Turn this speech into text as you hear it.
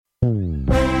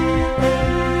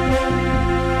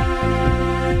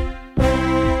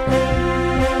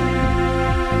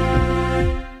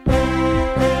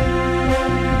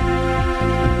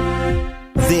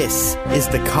is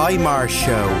the Kymar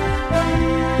Show.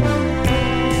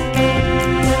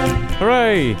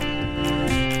 Hooray!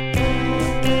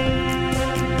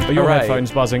 Are your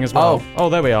headphones buzzing as well? Oh,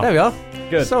 there we are. There we are.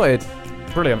 Good. Sorted.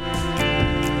 Brilliant.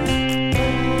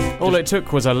 All it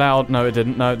took was a loud... No, it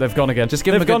didn't. No, they've gone again. Just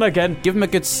give them again. Give them a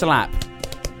good slap.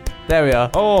 There we are.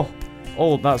 Oh,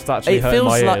 that's actually hurting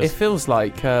my ears. It feels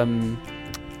like,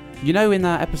 you know, in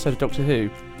that episode of Doctor Who.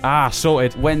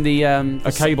 Sorted. When the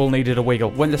a cable needed a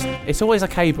wiggle. It's always a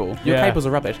cable. Your cables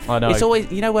are rubbish. I know. It's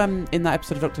always, you know, in that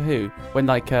episode of Doctor Who when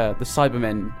the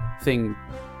Cybermen thing,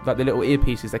 like the little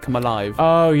earpieces, they come alive.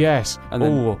 Oh yes. And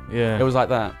then yeah. It was like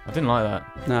that. I didn't like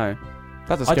that. No.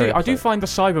 That's a scary episode. I do find the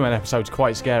Cybermen episodes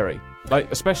quite scary.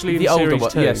 Like especially in the older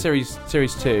series 2. Yeah,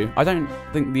 series 2. I don't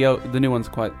think the new one's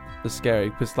quite as scary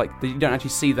because like you don't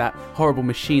actually see that horrible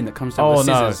machine that comes down with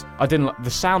scissors. No, I didn't like the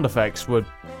sound effects would.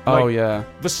 Oh yeah,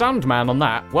 the sound man on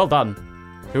that. Well done,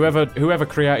 whoever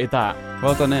created that.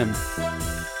 Well done him.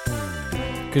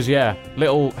 Because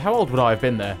how old would I have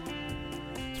been there?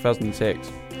 2006.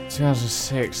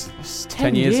 2006. That's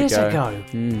 10 years ago.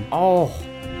 Oh,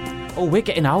 we're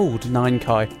getting old.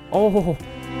 9Kai. Oh,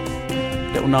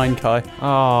 little 9Kai.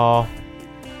 Oh,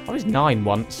 I was 9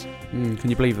 once. Can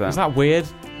you believe that? Is that weird?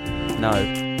 No.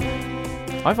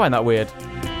 I find that weird.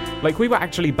 Like, we were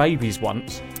actually babies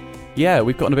once. Yeah,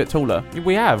 we've gotten a bit taller.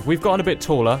 We have. We've gotten a bit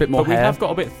taller. A bit more but hair. We have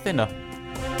got a bit thinner.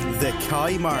 The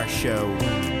Kymar Show.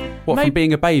 What, from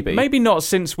being a baby? Maybe not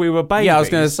since we were babies. Yeah, I was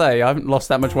going to say, I haven't lost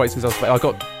that much weight since I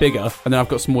got bigger, and then I've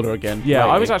got smaller again. Yeah,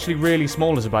 lately. I was actually really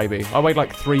small as a baby. I weighed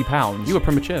like 3 pounds. You were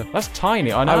premature. That's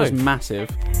tiny, I know. I was massive.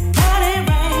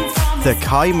 The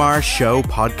Kymar Show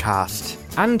podcast.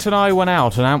 Ant and I went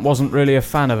out, and Ant wasn't really a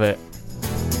fan of it.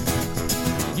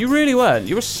 You really weren't.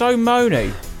 You were so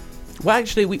moany. Well,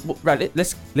 actually,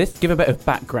 let's give a bit of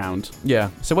background. Yeah.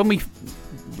 So when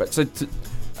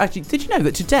actually, did you know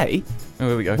that today? Oh,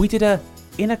 here we go. We did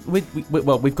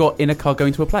we've got in a car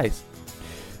going to a place.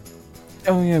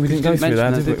 Oh yeah, we didn't go through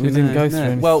that. We didn't go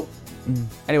through. Well,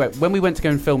 anyway, when we went to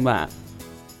go and film that,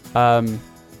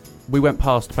 we went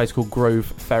past a place called Grove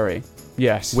Ferry.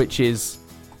 Yes. Which is,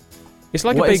 it's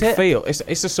like a big field.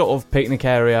 It's a sort of picnic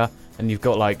area, and you've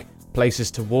got like places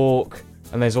to walk,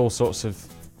 and there's all sorts of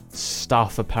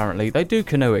stuff. Apparently, they do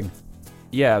canoeing.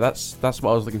 Yeah, that's what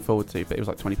I was looking forward to, but it was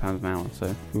like £20 an hour,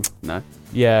 so no.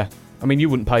 Yeah, I mean, you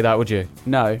wouldn't pay that, would you?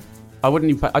 No, I wouldn't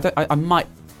even pay. I might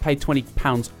pay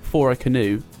 £20 for a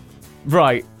canoe.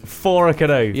 Right, for a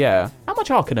canoe. Yeah. How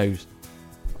much are canoes?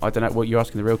 I don't know. Well, you're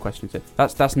asking the real question.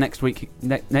 That's next week.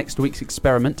 Next week's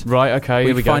experiment. Right. Okay.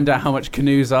 Here we go. Find out how much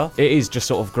canoes are. It is just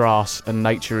sort of grass and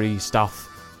naturey stuff,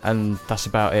 and that's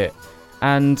about it.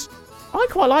 And I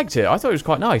quite liked it. I thought it was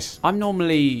quite nice. I'm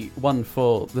normally one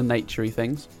for the naturey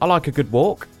things. I like a good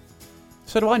walk.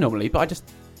 So do I normally, but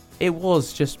it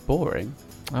was just boring.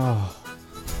 Oh.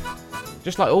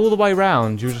 Just like all the way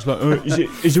round, you were just like,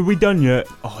 is it we done yet?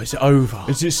 Oh, is it over?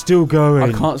 Is it still going?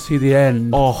 I can't see the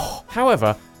end. Oh.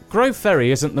 However, Grove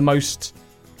Ferry isn't the most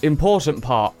important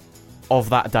part of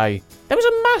that day. There was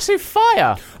a massive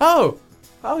fire. Oh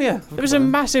yeah. There was a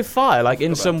massive fire, like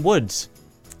in some woods.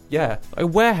 Yeah. A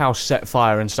warehouse set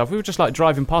fire and stuff. We were just like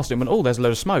driving past it and went, there's a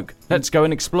load of smoke. Let's go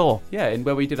and explore. Yeah, and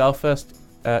where we did our first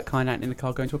kind out in the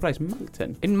car going to a place,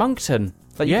 Moncton. In Moncton.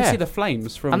 Like you can see the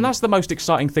flames from... And that's the most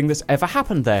exciting thing that's ever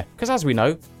happened there. Because as we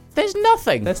know, there's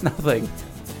nothing. There's nothing.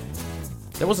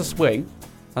 There was a swing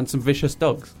and some vicious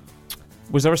dogs.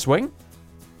 Was there a swing?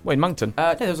 Wait, in Moncton?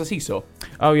 No, there was a seesaw.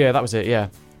 Oh yeah, that was it, yeah.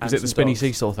 Was And it the spinny dogs.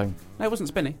 seesaw thing? No, it wasn't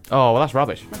spinny. Oh, well that's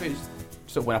rubbish. Maybe it just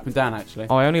sort of went up and down, actually.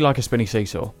 Oh, I only like a spinny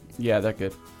seesaw. Yeah, they're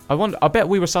good. I bet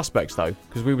we were suspects though,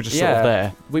 because we were just sort of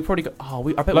there. We probably got...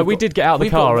 I bet we did get out of the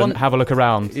car and have a look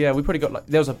around. Yeah, we probably got like...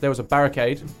 There was a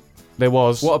barricade. There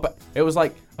was. It was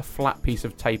like a flat piece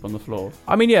of tape on the floor.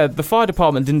 I mean, yeah, the fire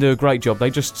department didn't do a great job. They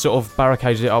just sort of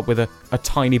barricaded it up with a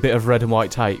tiny bit of red and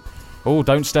white tape. Oh,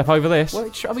 don't step over this.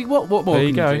 Well, I mean, what more there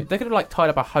you can go. you do? They could have like tied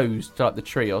up a hose to like the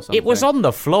tree or something. It was on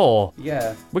the floor.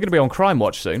 Yeah. We're going to be on Crime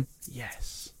Watch soon.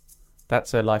 Yes.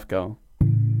 That's a life goal.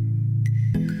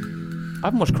 I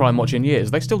haven't watched Crime Watch in years.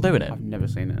 Are they still doing it? I've never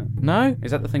seen it. No?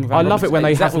 Is that the thing with I Anne love it Robertson? when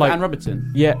they Is that have with like... Anne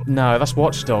Robertson? Yeah, no, that's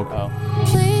Watchdog. Oh.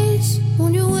 Please,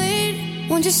 won't you wait?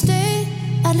 Won't you stay?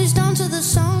 At least until the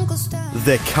sun goes down.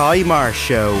 The Kymar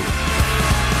Show.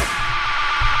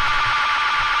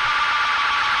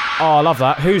 Oh, I love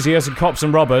that. Hoosiers and Cops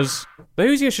and Robbers. The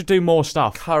Hoosiers should do more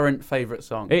stuff. Current favourite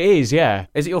song. It is, yeah.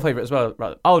 Is it your favourite as well?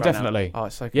 Oh, right definitely. Now? Oh,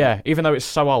 it's so good. Yeah, even though it's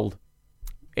so old.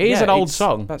 It is an old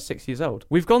song. About 6 years old.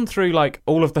 We've gone through like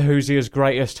all of the Hoosiers'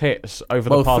 greatest hits over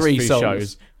the past 3 few songs.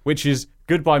 shows, which is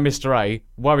Goodbye Mr. A,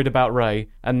 Worried About Ray,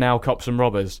 and now Cops and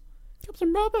Robbers. Cops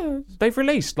and robbers. They've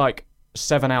released like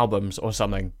 7 albums or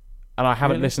something, and I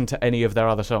haven't listened to any of their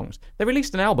other songs. They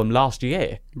released an album last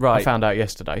year. Right. I found out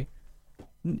yesterday.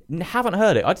 Haven't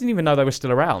heard it. I didn't even know they were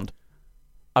still around.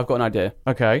 I've got an idea.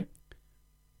 Okay.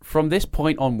 From this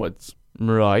point onwards,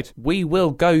 Right. we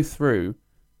will go through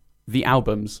the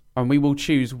albums and we will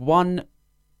choose one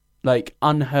like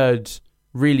unheard,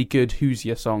 really good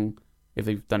Hoosier song, if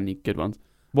they've done any good ones.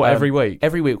 What, every week?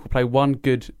 Every week we'll play one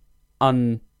good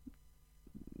unknown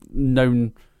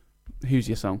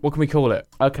Hoosier song. What can we call it?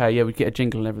 Okay, yeah, we'd get a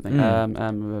jingle and everything.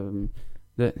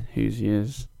 The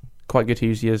Hoosiers. Quite good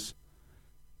Hoosiers.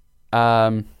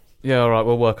 Yeah, all right,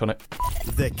 we'll work on it.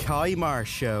 The Kaimar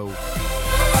Show.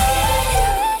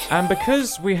 And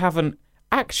because we haven't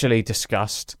actually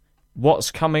discussed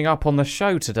what's coming up on the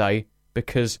show today,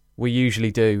 because we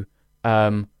usually do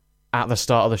at the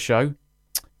start of the show,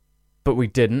 but we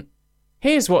didn't.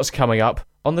 Here's what's coming up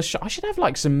on the show. I should have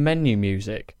like some menu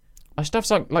music. I should have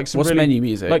some What's really, menu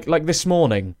music? like this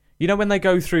morning. You know when they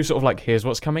go through sort of like, here's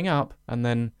what's coming up, and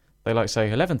then they like say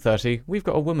 11:30, we've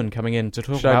got a woman coming in to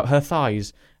talk about her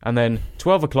thighs, and then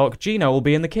 12 o'clock, Gino will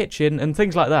be in the kitchen and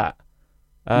things like that.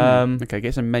 Okay,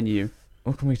 get some menu.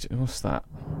 What can we do? What's that?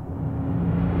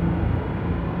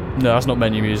 No, that's not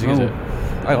menu music, is it?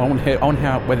 I want to hear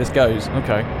where this goes.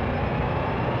 Okay.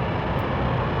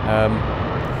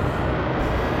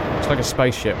 It's like a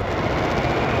spaceship. All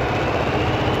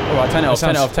right, turn it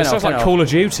off. It sounds like Call of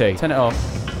Duty. Turn it off.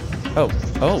 Oh.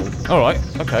 All right.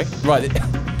 Okay. Right.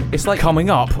 It's like Coming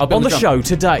up on the show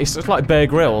today. It's like Bear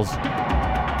Grylls.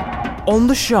 On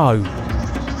the show.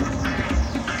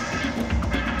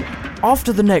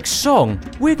 After the next song,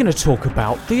 we're going to talk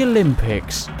about the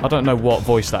Olympics. I don't know what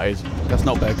voice that is. That's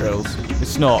not Bear Grylls.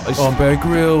 It's not. It's... On Bear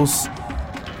Grylls.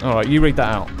 All right, you read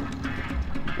that out.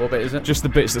 What bit is it? Just the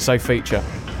bits that say feature.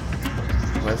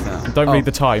 Where's that? Don't read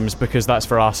the times because that's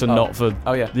for us and not for...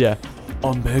 Oh, yeah. Yeah.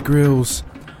 On Bear Grylls.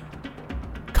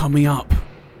 Coming up,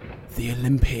 the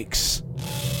Olympics.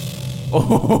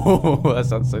 Oh, that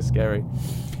sounds so scary.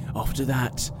 After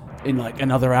that, in like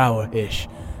another hour-ish,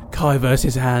 Kai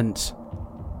versus Ant.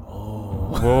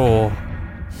 Whoa.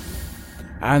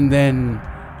 And then,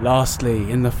 lastly,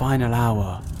 in the final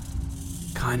hour,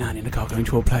 Kai and Ant in the car going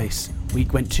to a place. We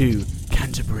went to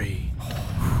Canterbury.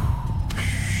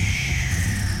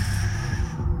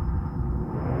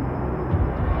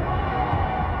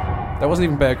 That wasn't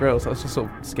even Bear Grylls. That was just sort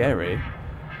of scary.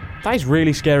 That is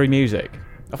really scary music.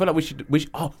 I feel like we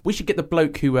should get the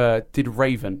bloke who did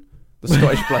Raven, the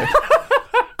Scottish bloke,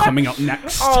 coming up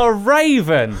next. Oh,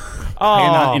 Raven!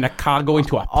 Oh, in a car going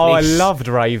to a place. Oh, I loved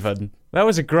Raven. That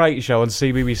was a great show on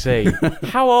CBBC.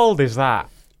 How old is that?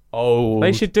 Oh,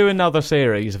 They should do another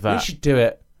series of that. we should do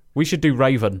it. We should do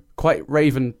Raven. Quite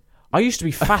Raven. I used to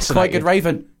be fascinated. Quite good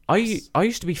Raven. I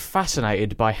used to be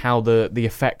fascinated by how the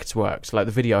effects works, like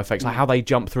the video effects, like how they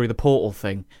jump through the portal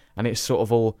thing, and it's sort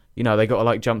of all, you know, they got to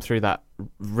like jump through that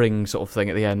ring sort of thing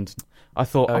at the end. I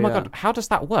thought, oh my god, how does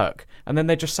that work? And then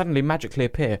they just suddenly magically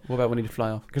appear. What about when he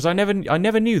fly off? Because I never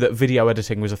knew that video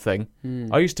editing was a thing.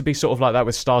 I used to be sort of like that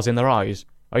with Stars in Their Eyes.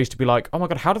 I used to be like, oh my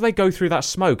god, how do they go through that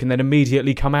smoke and then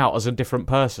immediately come out as a different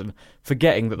person,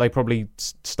 forgetting that they probably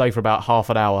stay for about half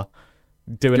an hour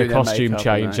doing a costume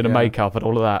change and a makeup and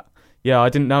all of that. Yeah, I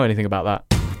didn't know anything about that.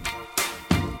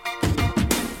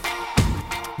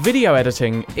 Video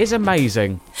editing is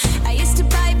amazing. I used to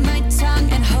bite my tongue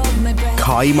and hold my breath.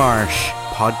 Kaimarsh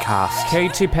podcast.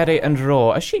 Katy Perry and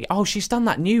Raw. She's done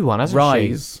that new one, hasn't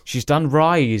Rise. she? She's done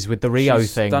Rise with the Rio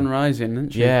She's thing. done Rising,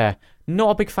 hasn't she? Yeah.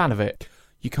 Not a big fan of it.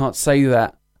 You can't say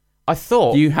that. I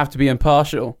thought... You have to be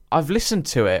impartial. I've listened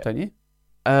to it. Don't you?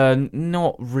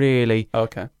 Not really.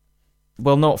 Okay.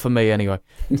 Well, not for me anyway.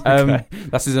 Okay.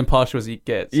 That's as impartial as he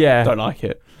gets. Yeah. Don't like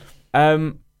it.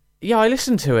 Yeah, I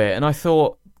listened to it and I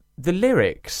thought the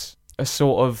lyrics are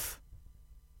sort of...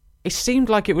 It seemed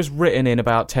like it was written in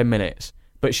about 10 minutes,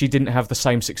 but she didn't have the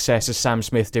same success as Sam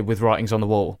Smith did with Writings on the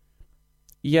Wall.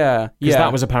 Yeah. Because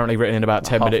that was apparently written in about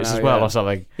 10 minutes as well or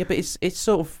something. Yeah, but it's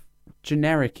sort of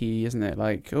generic-y, isn't it?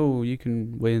 Like, oh, you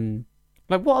can win.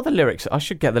 Like, what are the lyrics? I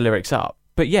should get the lyrics up.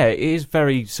 But yeah, it is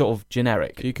very sort of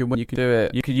generic. You can win. You can do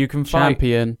it. You can fight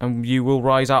Champion. and you will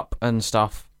rise up and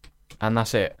stuff, and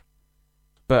that's it.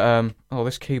 But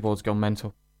this keyboard's gone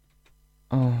mental.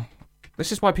 Oh,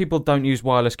 this is why people don't use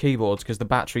wireless keyboards, because the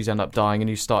batteries end up dying and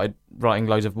you started writing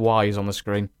loads of Y's on the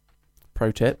screen.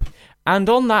 Pro tip. And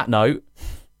on that note,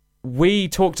 we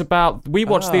watched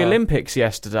the Olympics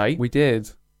yesterday. We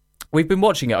did. We've been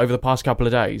watching it over the past couple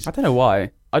of days. I don't know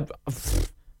why.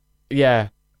 Yeah,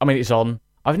 I mean, it's on.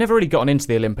 I've never really gotten into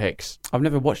the Olympics. I've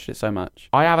never watched it so much.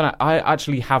 I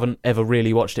actually haven't ever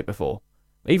really watched it before.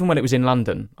 Even when it was in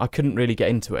London, I couldn't really get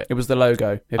into it. It was the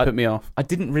logo. It put me off. I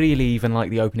didn't really even like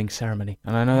the opening ceremony,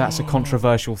 and I know that's a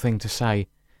controversial thing to say.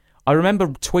 I remember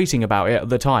tweeting about it at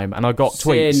the time, and I got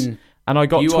tweets,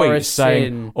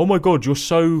 saying, "Oh my god, you're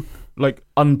so like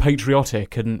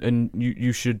unpatriotic, and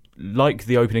you should like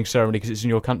the opening ceremony because it's in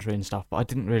your country and stuff." But I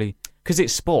didn't really, because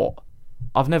it's sport.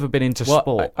 I've never been into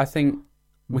sport. I think,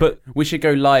 we should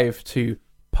go live to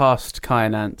past Kai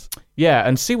and Ant. Yeah,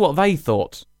 and see what they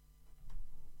thought.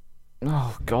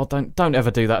 Oh God! Don't ever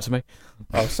do that to me.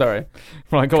 Oh, sorry.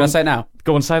 Right, go Can on. I say it now?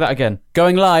 Go on, say that again.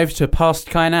 Going live to past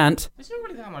Kai and Ant. There's not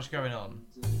really that much going on.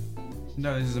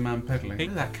 No, this is a man pedaling. Look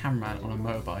at that cameraman on a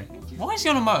motorbike. Why is he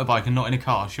on a motorbike and not in a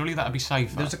car? Surely that'd be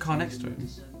safer. There's a car next to him.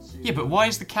 Yeah, but why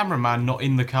is the cameraman not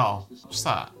in the car? What's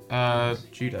that?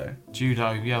 Judo.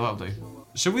 Judo. Yeah, that'll do.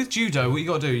 So with judo, what you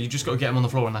got to do, you just got to get him on the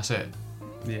floor and that's it.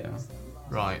 Yeah.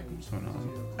 Right.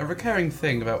 A recurring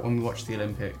thing about when we watch the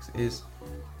Olympics is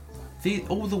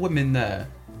all the women there.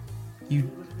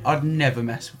 I'd never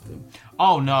mess with them.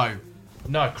 Oh no,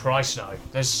 Christ no.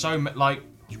 There's so many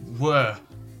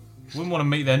wouldn't want to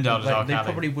meet them down as our They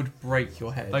probably would break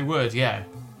your head. They would, yeah.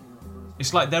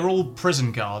 It's like they're all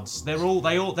prison guards. They're all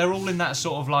in that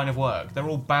sort of line of work. They're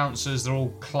all bouncers. They're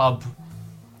all club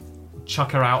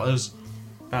chucker-outers.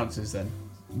 Bouncers then.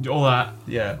 All that.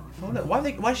 Yeah. Oh, look, why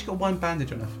has she got one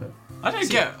bandage on her foot? I don't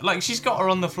get. Like, she's got her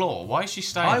on the floor. Why is she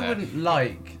staying there? I wouldn't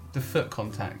like the foot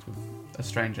contact with a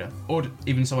stranger or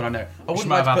even someone I know. I She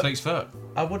might have athlete's foot.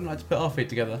 I wouldn't like to put our feet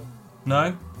together.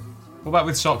 No. What about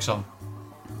with socks on?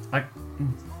 I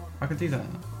could do that.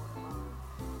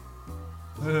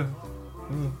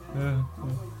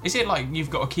 Is it like you've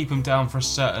got to keep them down for a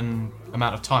certain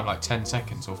amount of time, like 10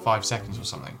 seconds or 5 seconds or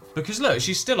something? Because look,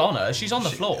 she's still on her. She's on the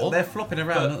floor. They're flopping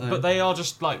around, aren't they? But they are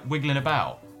just like wiggling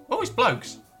about. Oh, it's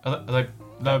blokes. Are they,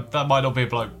 no, that might not be a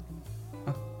bloke.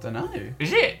 I don't know.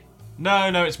 Is it?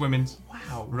 No, it's women's.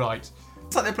 Wow. Right.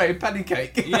 It's like they're playing patty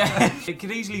cake. Yeah. It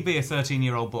could easily be a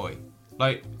 13-year-old boy.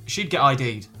 Like, she'd get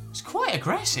ID'd. It's quite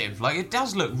aggressive. Like, it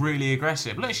does look really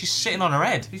aggressive. Look, she's sitting on her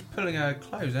head. She's pulling her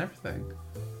clothes and everything.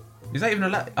 Is that even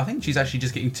allowed? I think she's actually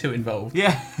just getting too involved.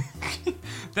 Yeah.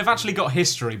 They've actually got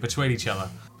history between each other.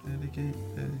 Do you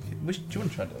want to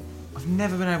try to do it? I've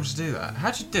never been able to do that.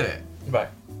 How'd you do it? Right.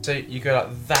 So you go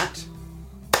like that,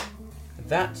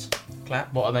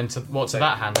 clap. What, and then to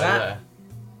that hand over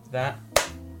there?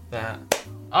 That.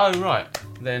 Oh, right.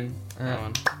 Then that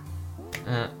one.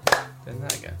 Then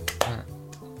that again.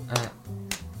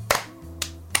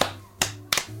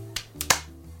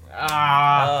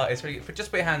 It's really good.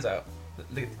 Just put your hands out.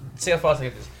 See how fast I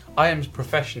get this. I am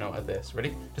professional at this.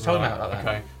 Ready? Just hold them out like that.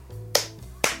 Okay.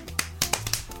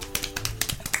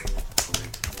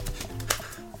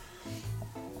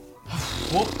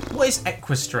 What is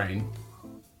equestrian?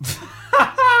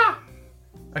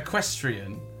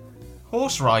 Equestrian.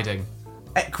 Horse riding.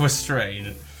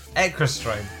 Equestrian.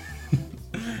 Equestrian.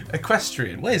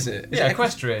 Equestrian. What is it? Yeah,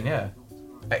 equestrian, yeah.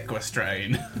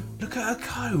 Equestrian. Look at her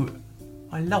coat.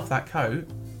 I love that coat.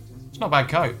 It's not a bad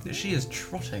coat. She is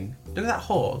trotting. Look at that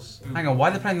horse. Hang on, why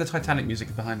are they playing the Titanic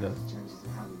music behind her?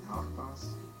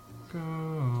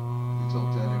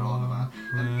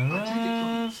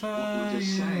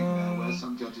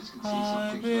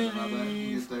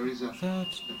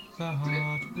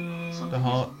 The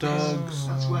hot dogs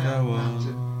go on.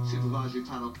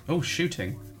 Oh,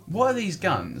 shooting. What are these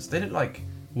guns? They look like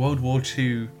World War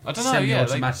II I don't know, yeah,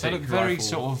 semi-automatic they look very rifle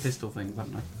sort of pistol things,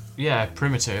 don't they? Yeah,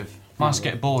 primitive. Must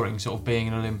get boring, sort of being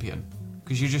an Olympian,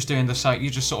 because you're just doing the same. You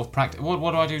just sort of practice.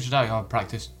 What do I do today? I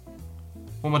practice.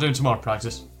 What am I doing tomorrow?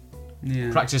 Practice.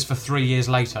 Yeah. Practice for 3 years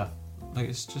later. Like,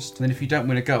 it's just. And then if you don't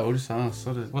win a gold, it's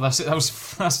sort of. Well, that's it.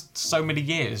 That's so many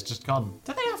years just gone.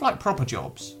 Do they have like proper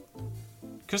jobs?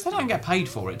 Because they don't get paid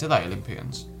for it, do they,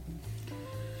 Olympians?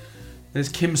 There's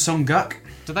Kim Song-guk.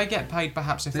 Do they get paid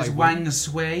perhaps if There's they Wang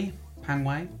Sui. Pang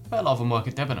Wei. But a lot of them work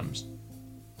at Debenhams.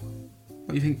 What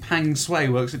do you think Pang Sui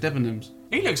works at Debenhams?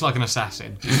 He looks like an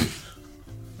assassin.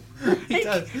 He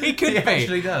does. He could He be.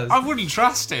 actually does. I wouldn't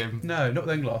trust him. No, not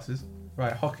them glasses.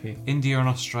 Right, hockey. India and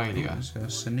Australia. Let's go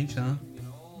Sunita.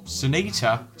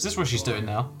 Sunita? Is this what she's doing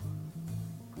now?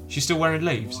 She's still wearing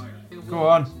leaves? Go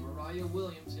on.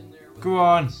 Go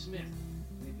on.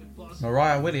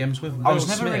 Mariah Williams with I was Will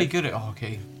never Smith. really good at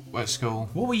hockey at school.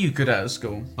 What were you good at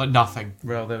school? Like nothing.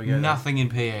 Well, there we go. Nothing in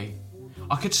PE.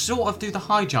 I could sort of do the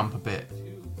high jump a bit.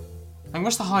 And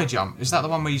what's the high jump? Is that the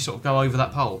one where you sort of go over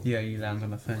that pole? Yeah, you land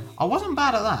on a thing. I wasn't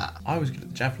bad at that. I was good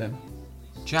at javelin.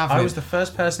 Javelin. I was the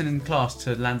first person in class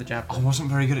to land the I javelin. wasn't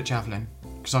very good at javelin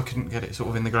because I couldn't get it sort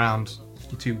of in the ground.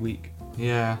 You're too weak.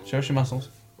 Yeah. Show us your muscles.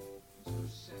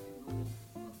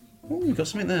 Oh, you got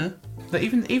something there. But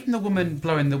even the woman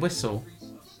blowing the whistle,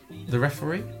 the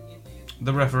referee,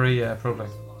 Yeah, probably.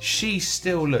 she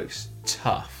still looks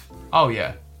tough. Oh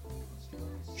yeah.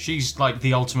 She's like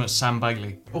the ultimate Sam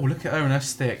Bailey. Oh, look at her and her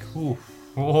stick. Ooh.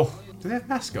 Oh. Do they have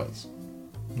mascots?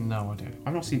 No idea.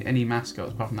 I've not seen any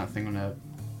mascots apart from that thing on her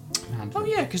hand. Oh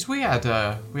yeah, because we had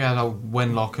old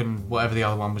Wenlock and whatever the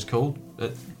other one was called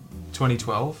at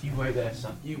 2012. You wait there,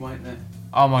 son. You wait there.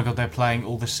 Oh my god, they're playing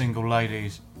all the single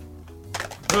ladies.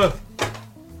 Ugh.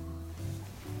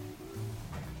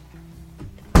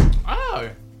 Oh,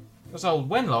 that's old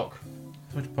Wenlock.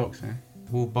 Which boxing?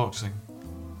 All boxing.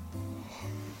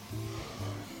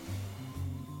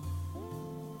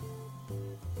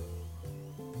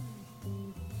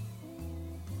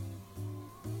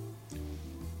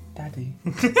 Daddy.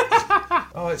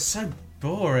 Oh, it's so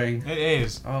boring. It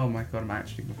is. Oh my god, I'm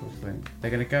actually going to fall asleep.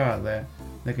 They're going to go out there.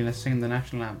 They're going to sing the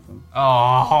national anthem. Oh,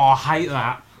 I hate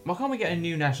that. Why can't we get a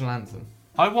new national anthem?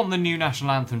 I want the new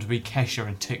national anthem to be Kesha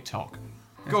and TikTok.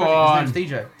 Go on. His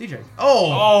name's DJ.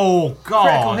 Oh! Oh,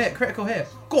 God. Critical hit.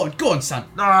 Go on, son.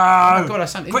 No. Oh my god, I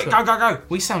sound into Quick, it. go.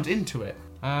 We sound into it.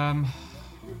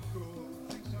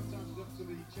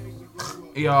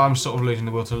 Yeah, I'm sort of losing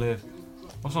the will to live.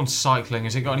 What's on cycling?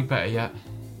 Has it got any better yet?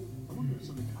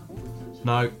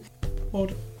 No.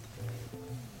 What?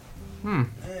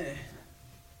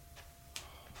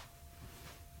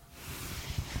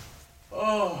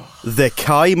 The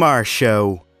Kaimar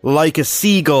Show. Like a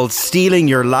seagull stealing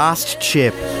your last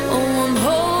chip. Oh, I'm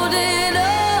holding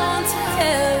on to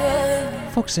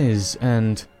heaven. Foxes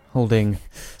and holding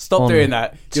Stop on doing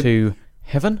that. to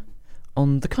heaven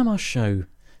on the Kaimar Show.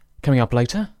 Coming up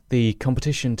later, the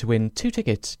competition to win 2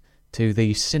 tickets to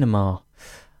the cinema.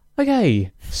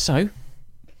 Okay, so...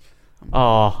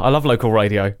 Oh, I love local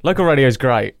radio. Local radio is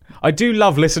great. I do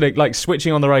love listening, like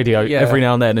switching on the radio every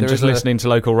now and then and just listening to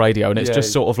local radio, and it's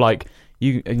just sort of like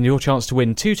your chance to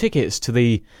win 2 tickets to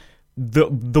the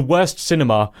worst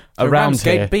cinema around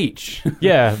here. Beach.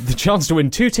 Yeah, the chance to win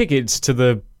 2 tickets to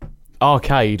the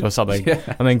arcade or something. Yeah.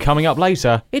 And then coming up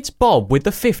later, it's Bob with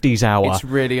the 50s hour. It's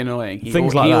really annoying. He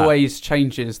that. always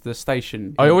changes the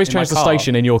station. I always change the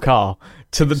station in your car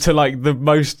to like the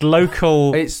most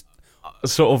local It's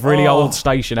sort of really old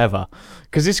station ever,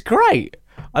 because it's great.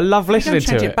 I love listening to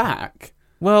change it. it back.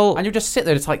 Well, And you'll just sit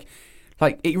there. It's like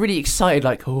you're really excited.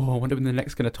 Like, oh, I wonder when the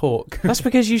next going to talk. that's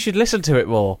because you should listen to it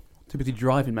more. Too busy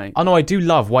driving, mate. I know, I do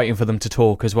love waiting for them to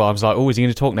talk as well. I was like, oh, is he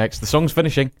going to talk next? The song's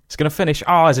finishing. It's going to finish.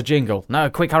 Oh, there's a jingle. No,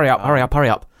 quick, hurry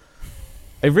up.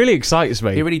 It really excites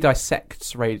me. He really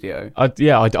dissects radio. I do.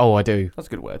 That's a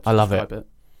good word. I love it.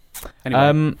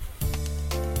 Anyway.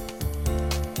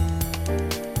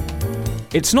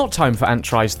 It's not time for Ant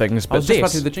Tries Things, but I was just about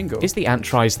to this do the jingle. is the Ant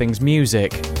Tries Things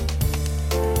music.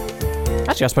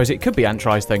 Actually, I suppose it could be Ant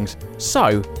Tries Things.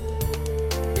 So,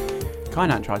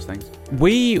 Kind Ant tries things.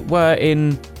 we were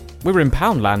in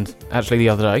Poundland, actually, the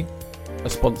other day, A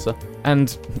sponsor. and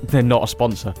they're not a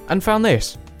sponsor, and found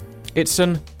this. It's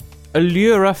an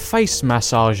Allura face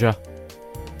massager.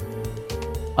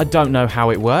 I don't know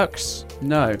how it works.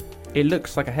 No, it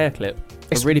looks like a hair clip.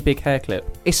 It's- A really big hair clip.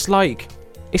 It's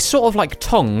sort of like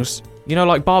tongs, you know,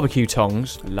 like barbecue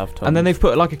tongs. I love tongs. And then they've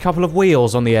put like a couple of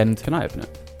wheels on the end. Can I open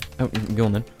it? Oh, go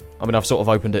on then. I mean, I've sort of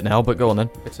opened it now, but go on then.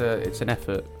 It's an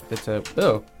effort.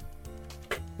 Oh.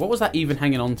 What was that even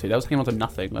hanging on to? That was hanging on to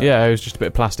nothing. Like. Yeah, it was just a bit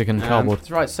of plastic and cardboard.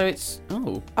 That's right. So it's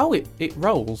it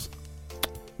rolls.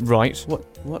 Right.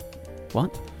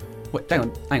 What? Wait,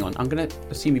 hang on. I'm gonna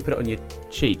assume you put it on your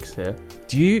cheeks here.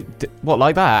 Do you what,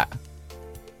 like that?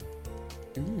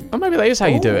 Oh, maybe that is how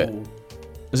you do it.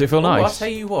 Does it feel nice? I'll tell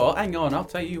you what. Hang on.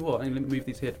 Let me move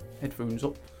these headphones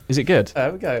up. Is it good?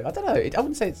 There we go. I don't know. I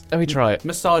wouldn't say it's Let me try it.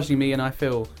 massaging me, and I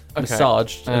feel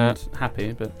massaged and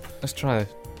happy. But Let's try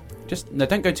this.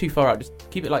 don't go too far out. Just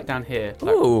keep it like down here,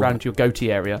 Ooh. around your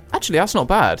goatee area. Actually, that's not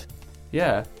bad.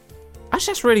 Yeah.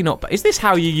 Actually, that's really not bad. Is this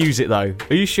how you use it though?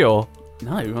 Are you sure?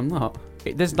 No, I'm not.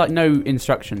 There's like no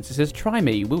instructions. It says, "Try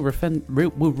me. We'll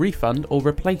refund or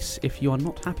replace if you are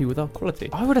not happy with our quality."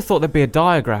 I would have thought there'd be a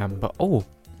diagram, but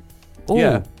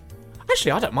Yeah.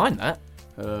 Actually, I don't mind that.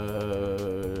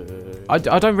 I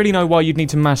don't really know why you'd need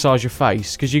to massage your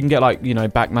face, because you can get like, you know,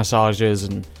 back massages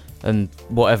and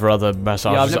whatever other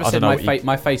massages. Yeah, I've never I said don't know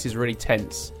my face is really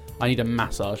tense. I need a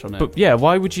massage on it. But yeah,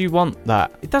 why would you want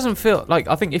that? It doesn't feel like.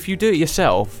 I think if you do it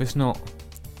yourself, it's not.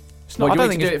 It's not. What, I do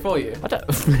don't you think want me to do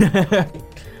it's. it for you? I don't.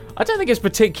 I don't think it's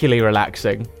particularly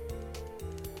relaxing.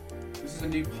 This is a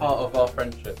new part of our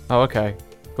friendship. Oh, okay.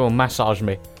 Go on, massage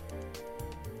me.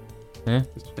 Yeah.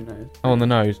 Oh, on the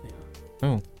nose.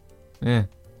 Oh, yeah.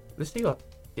 Let's do your.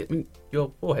 I mean,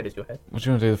 your forehead is your head. What do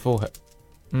you want to do with the forehead?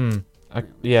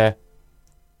 Yeah.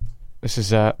 This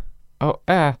is I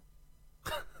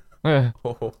mean,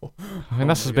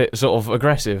 that's a bit sort of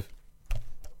aggressive.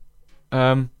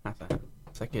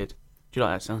 That's that good. Do you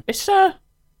like that sound? It's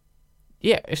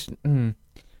yeah, it's. I'm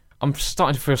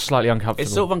starting to feel slightly uncomfortable.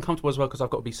 It's sort of uncomfortable as well because I've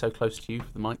got to be so close to you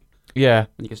for the mic, Yeah.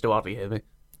 and you can still hardly hear me.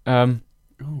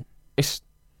 It's,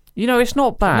 it's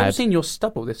not I've bad. never seen your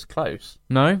stubble this close.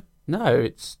 No. No,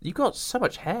 you've got so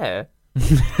much hair.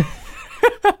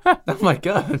 Oh my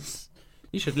god!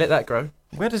 You should let that grow.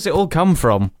 Where does it all come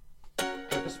from?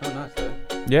 That's so nice though.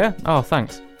 Yeah. Oh,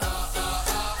 thanks.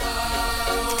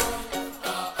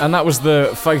 And that was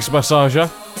the face massager.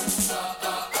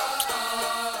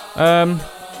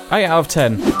 8 out of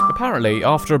 10. Apparently,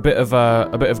 after a bit of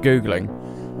googling,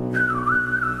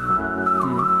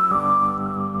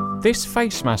 this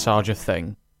face massager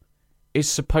thing is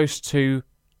supposed to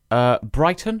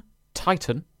brighten,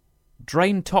 tighten,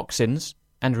 drain toxins,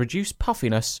 and reduce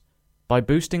puffiness by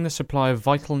boosting the supply of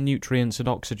vital nutrients and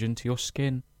oxygen to your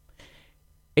skin.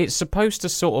 It's supposed to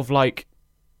sort of like,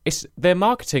 they're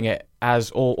marketing it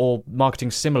as, or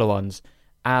marketing similar ones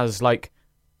as like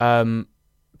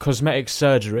cosmetic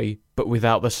surgery, but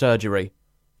without the surgery.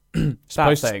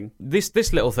 That thing.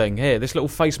 This little thing here, this little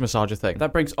face massager thing.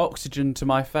 That brings oxygen to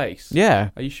my face. Yeah.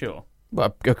 Are you sure?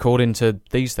 Well, according to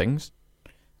these things.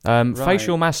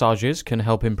 Facial massages can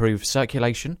help improve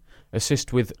circulation,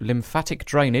 assist with lymphatic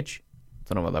drainage,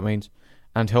 don't know what that means,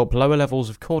 and help lower levels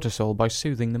of cortisol by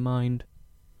soothing the mind.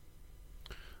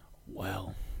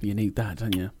 Well, you need that,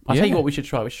 don't you? I'll tell you what we should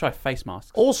try. We should try face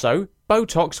masks. Also,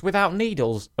 Botox without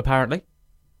needles, apparently.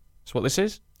 That's what this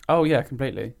is. Oh, yeah,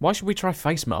 completely. Why should we try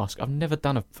face mask? I've never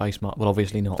done a face mask. Well,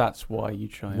 obviously not. That's why you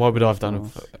try. Why would I have done a...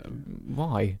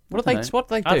 why? What do they do?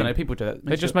 I don't know. People do it.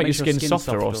 They just make your skin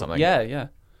softer or something. Yeah, yeah.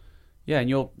 Yeah, and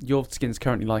your skin's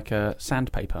currently like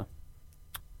sandpaper.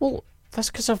 Well, that's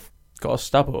because I've got a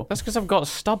stubble. That's because I've got a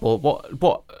stubble.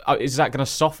 What is that going to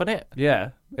soften it? Yeah,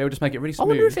 it would just make it really smooth. I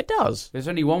wonder if it does. There's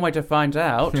only one way to find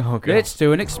out. Oh, God. Let's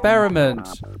do an experiment.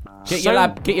 Get your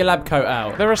lab coat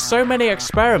out. There are so many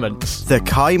experiments. The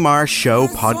Kaimar Show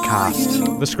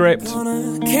podcast. The script.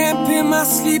 Can't pin my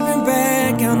sleeping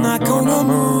bag. I'm not gonna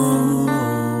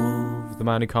move. The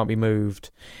man who can't be moved.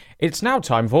 It's now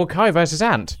time for Kai vs.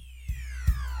 Ant.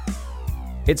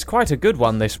 It's quite a good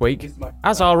one this week,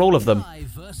 as are all of them. Kai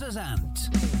versus Ant.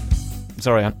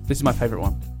 Sorry, Ant. This is my favourite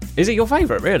one. Is it your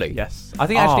favourite, really? Yes. I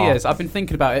think it actually is. I've been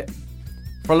thinking about it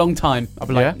for a long time. I've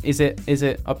been like, is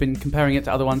it? I've been comparing it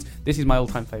to other ones. This is my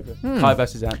all-time favourite. Kai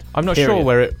versus Ant. I'm not sure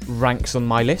where it ranks on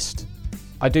my list.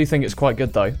 I do think it's quite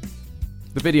good, though.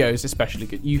 The video is especially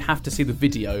good. You have to see the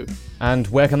video. And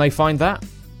where can they find that?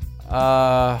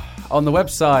 On the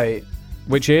website.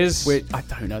 Which is? I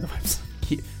don't know the website.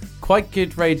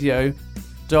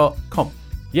 quitegoodраdio.com.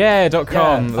 Yeah,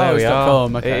 .com. Yeah. There we are.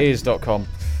 .com. Okay. It is .com.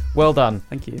 Well done.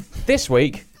 Thank you. This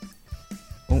week,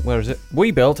 where is it?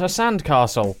 We built a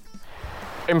sandcastle.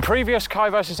 In previous Kai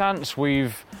vs. Ants,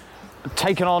 we've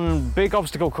taken on big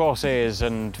obstacle courses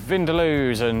and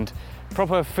vindaloos and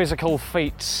proper physical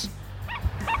feats.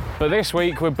 But this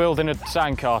week, we're building a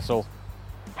sandcastle.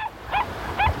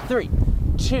 3,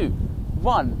 2,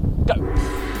 1, go.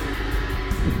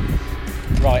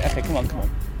 Right, okay, come on.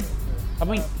 I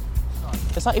mean,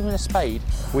 it's not even a spade.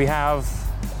 We have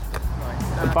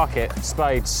a bucket,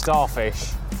 spade,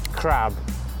 starfish, crab,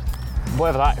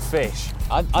 whatever that fish.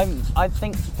 I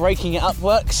think breaking it up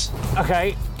works.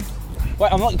 Okay.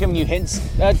 Wait, I'm not giving you hints.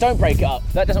 Don't break it up.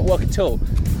 That doesn't work at all.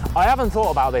 I haven't thought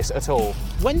about this at all.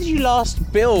 When did you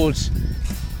last build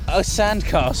a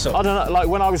sandcastle? I don't know, like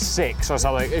when I was 6 or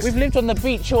something. We've lived on the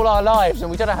beach all our lives and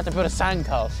we don't know how to build a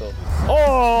sandcastle.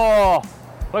 Oh!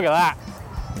 Look at that.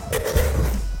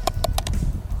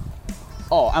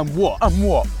 Oh, and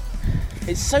what?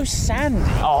 It's so sandy.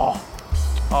 Oh,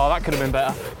 that could have been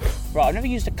better. Right, I've never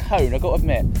used a cone, I've got to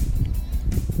admit.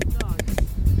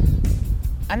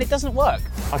 And it doesn't work.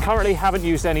 I currently haven't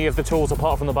used any of the tools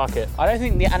apart from the bucket. I don't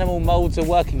think the animal moulds are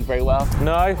working very well.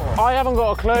 No, I haven't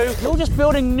got a clue. You're just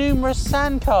building numerous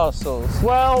sandcastles.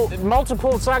 Well,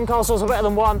 multiple sandcastles are better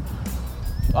than one.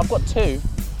 I've got 2.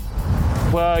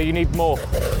 Well, you need more.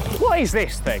 What is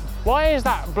this thing? Why is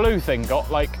that blue thing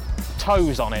got, like,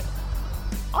 toes on it?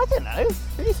 I don't know.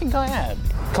 Who do you think I am?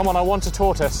 Come on, I want a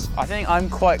tortoise. I think I'm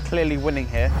quite clearly winning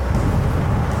here.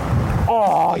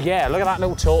 Oh, yeah, look at that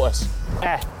little tortoise.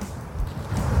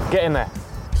 Get in there.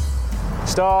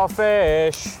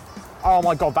 Starfish. Oh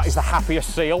my God, that is the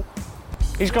happiest seal.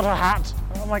 He's got a hat.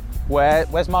 Oh my.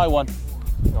 Where's my one?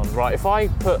 Hang on, right, if I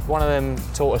put one of them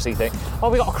tortoisey things. Oh,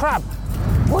 we got a crab.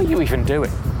 What are you even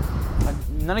doing?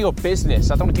 None of your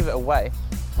business. I don't want to give it away.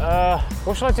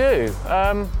 What should I do?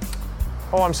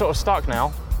 I'm sort of stuck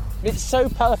now. It's so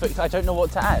perfect, I don't know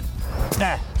what to add.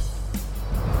 There.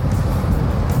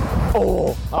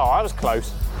 Oh, that was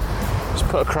close. Just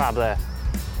put a crab there.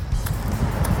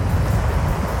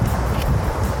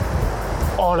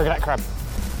 Oh, look at that crab.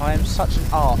 I am such an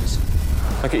art.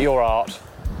 Look at your art.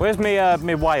 Where's me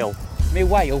whale? Me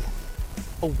whale.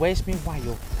 Oh, where's me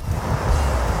whale?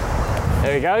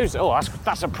 There he goes. Oh,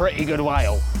 that's a pretty good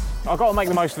whale. I've got to make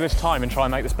the most of this time and try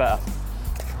and make this better.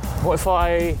 What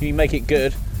if You make it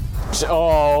good.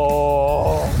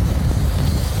 Oh.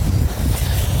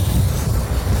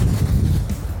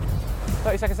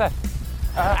 30 seconds left.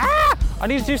 I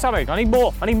need to do something. I need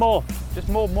more. Just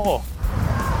more.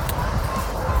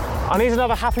 I need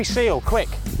another happy seal, quick.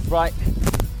 Right.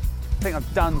 I think I'm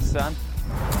done, son.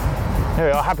 Here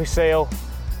we are, happy seal.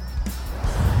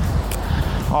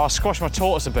 Oh, I squashed my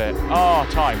tortoise a bit. Oh,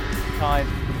 time.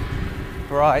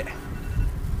 Right.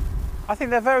 I think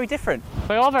they're very different.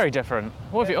 They are very different.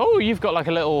 What have you? Oh, you've got like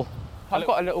a little. I've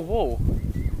got a little wall.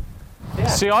 Yeah.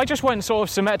 See, I just went sort of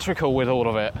symmetrical with all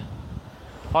of it.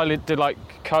 I did like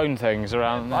cone things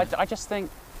around. I just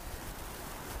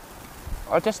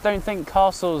don't think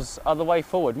castles are the way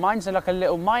forward. Mine is like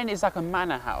a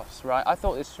manor house, right? I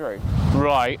thought this through.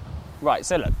 Right. Right,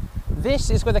 so look. This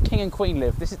is where the king and queen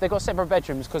live. They've got separate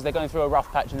bedrooms because they're going through a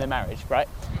rough patch in their marriage, right?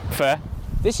 Fair.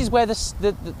 This is where the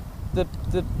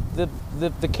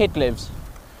kid lives.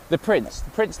 The prince. The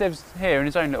prince lives here in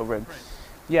his own little room.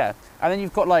 Yeah. And then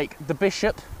you've got like the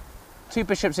bishop, 2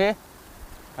 bishops here.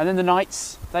 And then the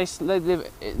knights, they live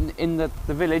in the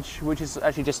village, which is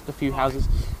actually just a few houses.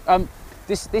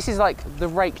 This is like the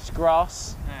raked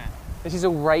grass. Yeah. This is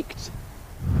all raked.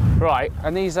 Right.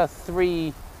 And these are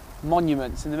 3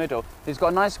 monuments in the middle. It's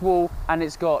got a nice wall and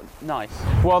it's got nice.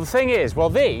 Well, the thing is,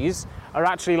 these are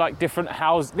actually like different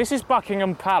houses. This is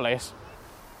Buckingham Palace.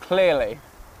 Clearly.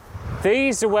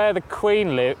 These are where the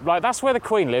Queen lives. Like, that's where the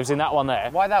Queen lives, in that one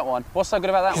there. Why that one? What's so good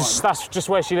about that one? That's just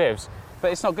where she lives.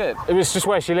 But it's not good. It was just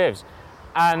where she lives.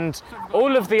 And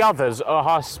all of the others are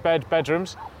her spare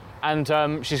bedrooms.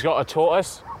 And she's got a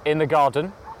tortoise in the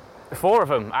garden. 4 of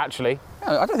them, actually.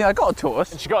 No, I don't think I got a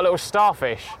tortoise. And she's got a little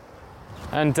starfish.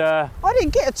 And I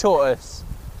didn't get a tortoise.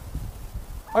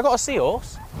 I got a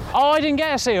seahorse. Oh, I didn't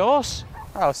get a seahorse.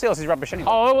 Oh, seahorse is rubbish anyway.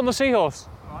 Oh, I want the seahorse.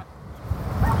 Right.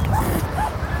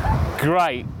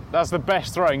 Great. That's the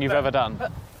best throwing you've ever done.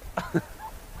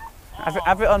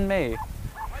 Have it on me.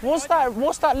 What's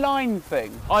that line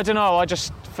thing? I don't know. I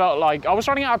just felt like I was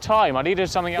running out of time. I needed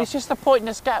something else. It's just a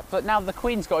pointless gap that now the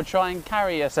Queen's got to try and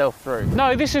carry herself through.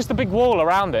 No, this is the big wall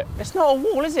around it. It's not a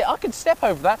wall, is it? I could step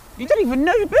over that. You don't even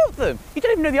know who built them. You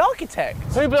don't even know the architect.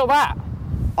 Who built that?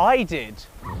 I did.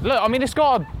 Look, I mean, it's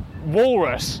got a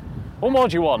walrus. What more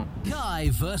do you want?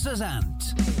 Kai versus Ant.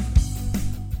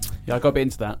 Yeah, I got a bit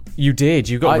into that. You did.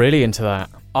 You got really into that.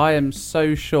 I am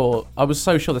so sure. I was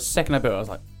so sure the second I built it, I was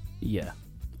like, yeah.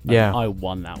 Yeah. I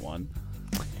won that one.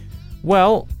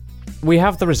 Well, we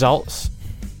have the results.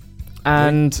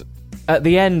 And at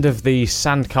the end of the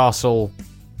Sandcastle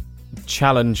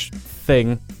challenge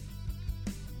thing,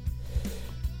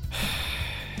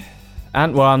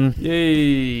 Ant won.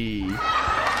 Yay.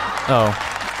 Oh.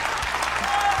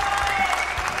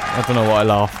 I don't know why I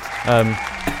laughed.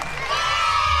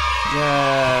 Yay.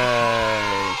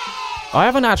 I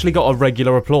haven't actually got a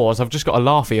regular applause. I've just got a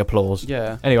laughy applause.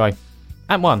 Yeah. Anyway,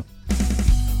 Ant won.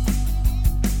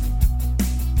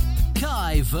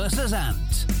 Kai versus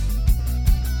Ant.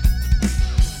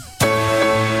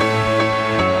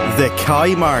 The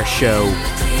Kaimar Show.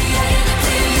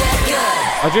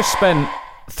 I just spent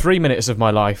 3 minutes of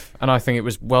my life, and I think it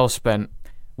was well spent,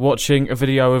 watching a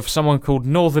video of someone called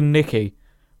Northern Nikki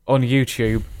on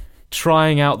YouTube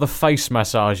trying out the face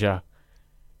massager.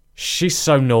 She's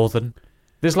so northern.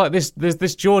 There's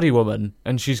this Geordie woman,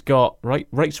 and she's got right.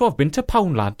 So I've been to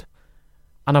Poundland,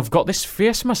 and I've got this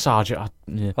face massager.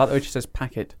 Like the way she says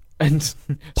packet. And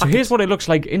so here's what it looks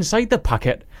like inside the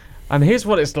packet, and here's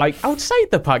what it's like outside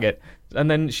the packet.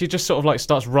 And then she just sort of like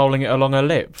starts rolling it along her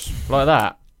lips like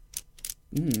that.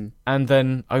 And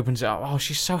then opens it up. Oh,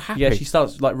 she's so happy. Yeah, she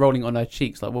starts like rolling on her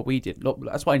cheeks like what we did. Look,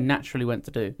 that's what I naturally went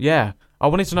to do. Yeah. I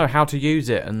wanted to know how to use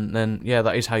it, and then, yeah,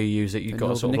 that is how you use it. You've got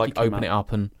to sort of like open it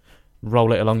up and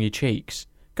roll it along your cheeks.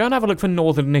 Go and have a look for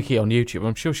Northern Nikki on YouTube.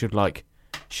 I'm sure she'd like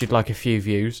a few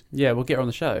views. Yeah, we'll get her on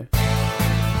the show.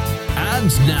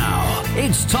 And now,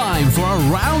 it's time for a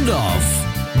round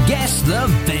of Guess the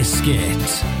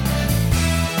Biscuit.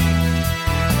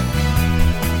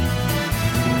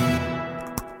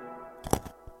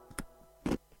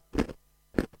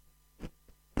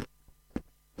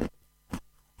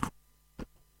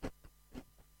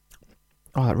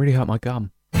 Oh, that really hurt my gum.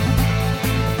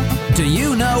 Do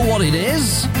you know what it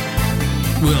is?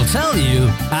 We'll tell you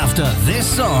after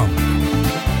this song.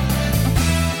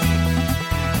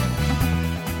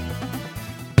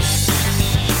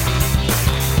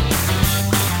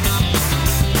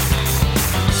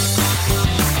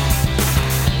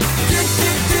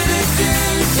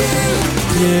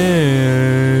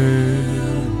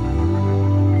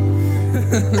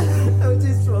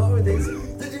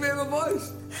 Did you hear my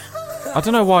voice? I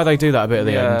don't know why they do that a bit at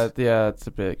the end. Yeah, it's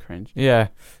a bit cringe. Yeah.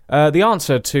 The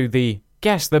answer to the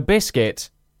Guess the Biscuit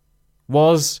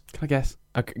was... Can I guess?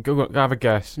 Go have a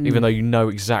guess, even though you know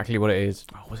exactly what it is.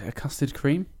 Oh, was it a custard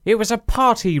cream? It was a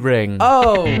party ring.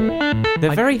 Oh!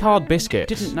 They're very hard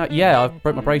biscuits. Didn't know. Yeah, I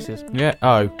broke my braces. Yeah.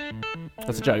 Oh.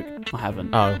 That's a joke. I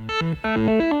haven't. Oh.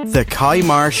 The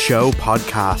Kaimar Show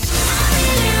podcast.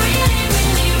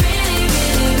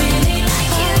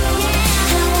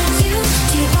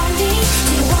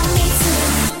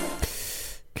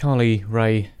 Carly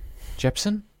Rae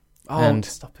Jepsen. Oh, and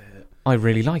stop it. I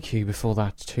Really Like You before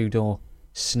that two-door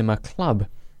cinema club.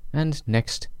 And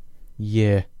next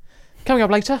year. Coming up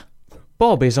later,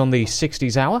 Bob is on the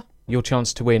 60s hour. Your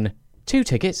chance to win 2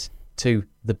 tickets to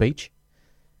the beach.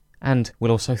 And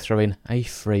we'll also throw in a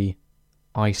free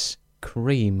ice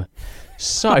cream.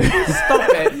 So... Stop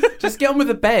it. Just get on with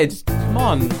the bed. Come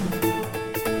on.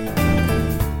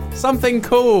 Something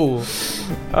cool.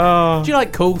 Do you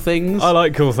like cool things? I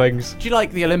like cool things. Do you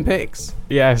like the Olympics?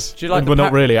 Yes. Do you like well,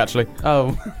 not really, actually.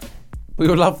 Oh. We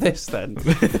will love this then.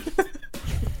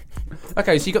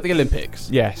 Okay, so you got the Olympics.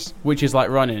 Yes. Which is like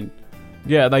running.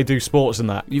 Yeah, they do sports and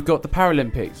that. You've got the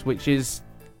Paralympics, which is...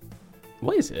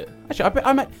 What is it? Actually,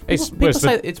 It's- people it's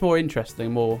say it's more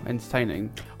interesting, more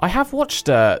entertaining. I have watched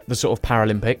the sort of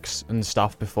Paralympics and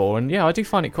stuff before, and yeah, I do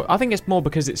find it quite... I think it's more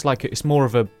because it's more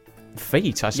of a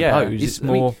feat, I suppose. It's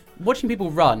more... I mean, watching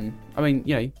people run, I mean,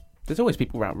 you know, there's always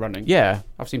people out running. Yeah.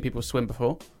 I've seen people swim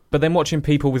before. But then watching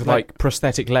people with like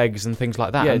prosthetic legs and things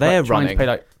like that, Yeah, and they're like trying running. to play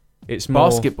like it's more...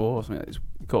 basketball or something like that.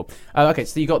 It's cool. Okay,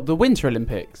 so you got the Winter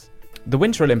Olympics. The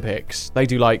Winter Olympics, they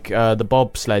do like the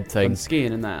bobsled thing. And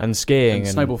skiing and that. And skiing. And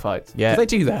snowball fights. Yeah. Do they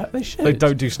do that? They should. They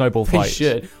don't do snowball They fights.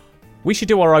 should. We should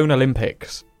do our own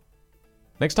Olympics.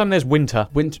 Next time there's winter.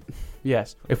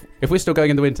 Yes. If we're still going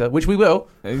in the winter, which we will.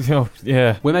 Oh,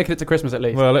 yeah. We're making it to Christmas at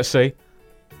least. Well, let's see.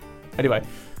 Anyway.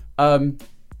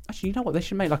 Actually, you know what? They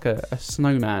should make like a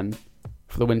snowman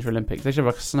for the Winter Olympics. They should have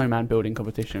like a snowman building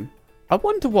competition. I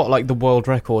wonder what like the world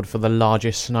record for the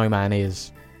largest snowman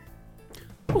is.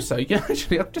 Also, yeah,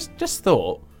 actually, I've just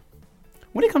thought,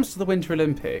 when it comes to the Winter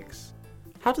Olympics,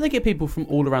 how do they get people from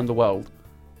all around the world?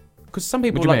 Because some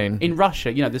people, What do you like mean? in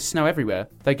Russia, you know, there's snow everywhere.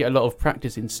 They get a lot of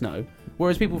practice in snow.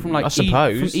 Whereas people from like I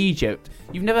suppose. from Egypt,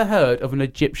 you've never heard of an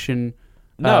Egyptian.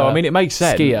 No, I mean it makes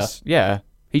sense. Skier. Yeah.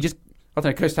 He just, I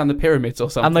don't know, goes down the pyramids or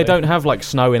something. And they don't have like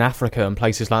snow in Africa and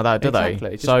places like that, do Exactly.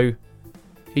 they? Just- So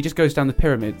He just goes down the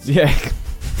pyramids yeah,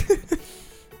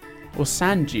 or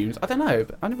sand dunes. I don't know.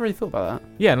 But I never really thought about that.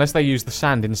 yeah. Unless they use the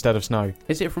sand instead of snow.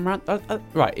 Is it from around?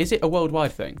 Right? Is it a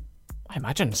worldwide thing? I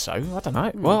imagine so. I don't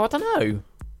know. Well, I don't know.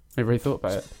 Never really thought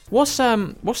about it. What's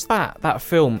that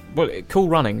film? Well, Cool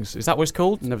Runnings. Is that what it's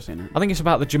called? Never seen it. I think it's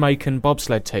about the Jamaican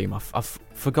bobsled team. I've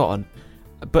forgotten.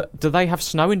 But do they have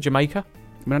snow in Jamaica?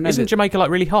 I mean, I know Isn't that- Jamaica like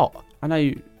really hot? I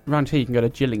know around here you can go to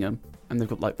Gillingham and they've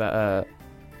got like that.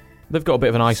 They've got a bit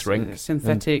of an ice rink,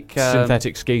 Synthetic.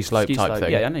 synthetic ski slope ski type slope.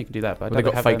 thing. Yeah, I know you can do that, but But they've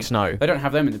got have fake them. snow. They don't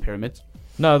have them in the pyramids.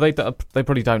 No, they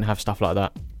probably don't have stuff like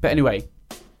that. But anyway,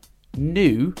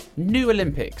 new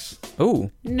Olympics.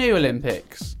 Ooh. New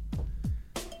Olympics.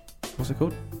 What's it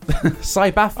called?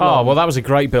 Cybathlon. Oh, well, that was a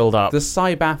great build-up. The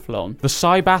Cybathlon. The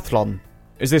Cybathlon.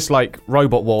 Is this like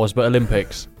Robot Wars but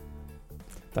Olympics?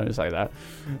 Don't say that.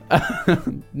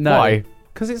 No. Why?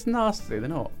 Because it's nasty. They're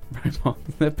not robots.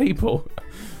 They're people.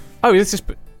 Oh, this is...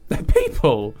 They're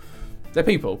people. They're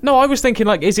people. No, I was thinking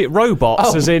like, is it robots?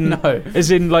 Oh, as in, no.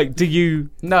 As in, like, do you?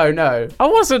 No. I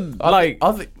wasn't like.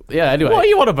 Yeah. Anyway. What are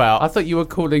you on about? I thought you were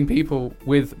calling people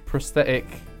with prosthetic.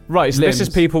 Right. So this is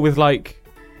limbs. people with like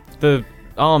the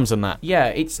arms and that. Yeah,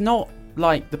 it's not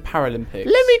like the Paralympics.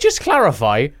 Let me just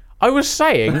clarify. I was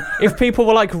saying if people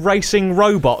were like racing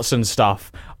robots and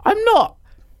stuff. I'm not.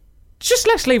 Just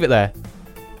let's leave it there.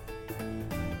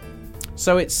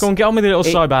 So it's Go on, get on with the little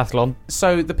Cybathlon.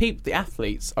 So the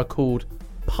athletes are called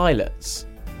pilots.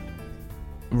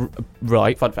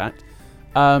 Right. Fun fact.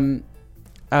 And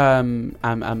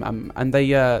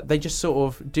they just sort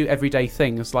of do everyday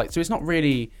things. Like, so it's not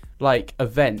really like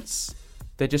events.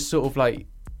 They're just sort of like,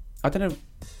 I don't know.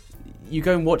 You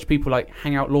go and watch people like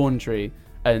hang out laundry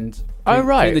and Oh,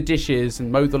 right. clean the dishes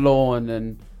and mow the lawn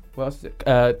and What else is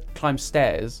it? Climb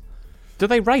stairs. Do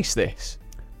they race this?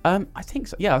 I think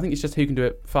so. Yeah, I think it's just who can do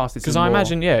it fastest. Because and I more,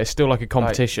 imagine, yeah, it's still like a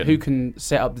competition. like, who can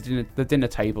set up the dinner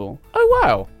table. Oh,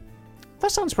 wow.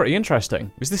 That sounds pretty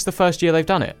interesting. Is this the first year they've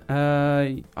done it?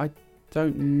 I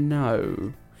don't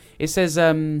know. It says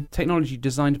technology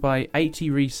designed by 80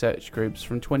 research groups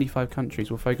from 25 countries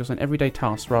will focus on everyday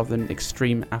tasks rather than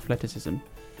extreme athleticism.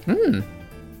 So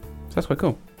that's quite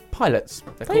cool. Pilots.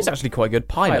 That is actually quite good.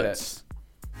 Pilots.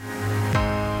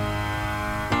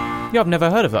 Yeah, I've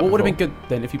never heard of that. What would have before. been good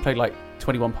then if you played like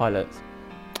 21 Pilots?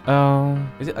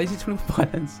 Is it 21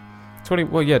 Pilots?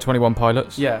 21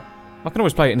 Pilots. Yeah. I can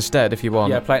always play it instead if you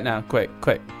want. Yeah, play it now. Quick.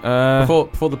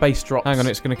 Before the bass drops. Hang on,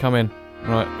 it's going to come in.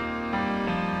 Right.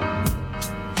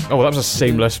 Oh, well, that was a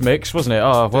seamless mix, wasn't it?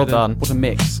 Oh, well done. What a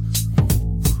mix.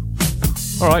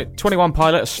 All right, 21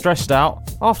 Pilots, Stressed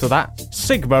Out. After that,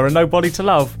 Sigma and Nobody to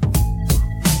Love.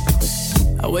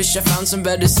 I wish I found some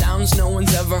better sounds no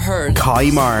one's ever heard. Kai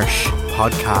Marsh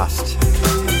Podcast.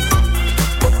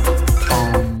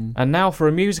 And now for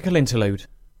a musical interlude.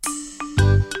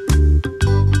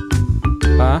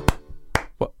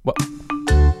 What?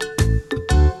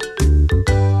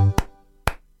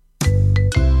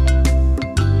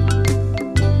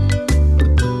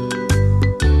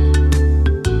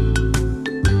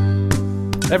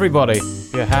 Everybody,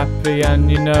 if you're happy and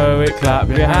you know it, clap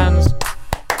your hands.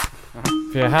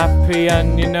 If you're happy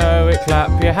and you know it,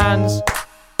 clap your hands.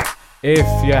 If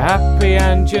you're happy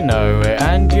and you know it,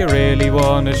 and you really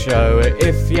want to show it.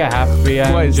 If you're happy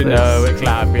and you know it,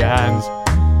 clap your hands.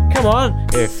 Come on.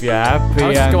 If you're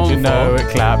happy and you know it,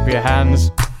 clap your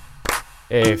hands.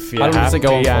 If you're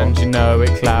happy and you know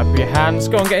it, clap your hands.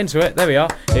 Go on, get into it. There we are.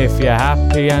 If you're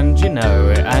happy and you know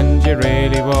it, and you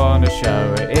really want to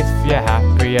show it. If you're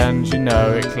happy and you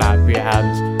know it, clap your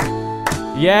hands.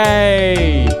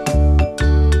 Yay!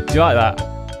 Do you like that?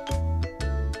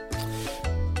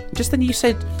 Just then you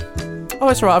said, oh,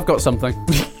 it's alright, I've got something.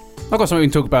 I've got something we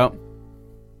can talk about.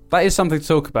 That is something to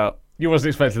talk about. You wasn't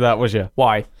expecting that, was you?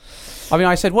 Why? I mean,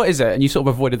 I said, what is it? And you sort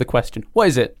of avoided the question. What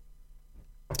is it?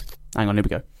 Hang on, here we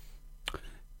go.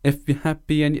 If you're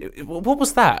happy and you... What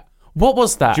was that? What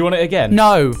was that? Do you want it again?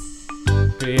 No.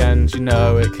 Happy and you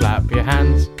know it, clap your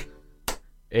hands.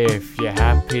 If you're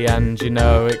happy and you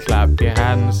know it, clap your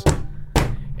hands.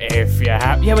 If you're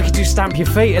happy... Yeah, we could do stamp your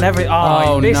feet and everything.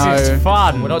 Oh, this is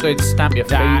fun. We're not doing stamp your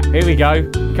feet. Here we go.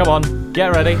 Come on,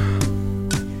 get ready.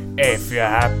 If you're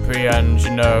happy and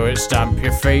you know it, stamp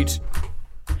your feet.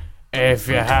 If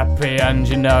you're happy and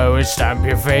you know it, stamp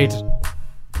your feet.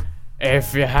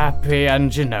 If you're happy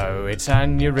and you know it,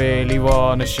 and you really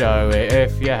want to show it.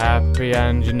 If you're happy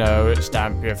and you know it,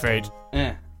 stamp your feet.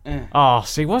 Oh,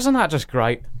 see, wasn't that just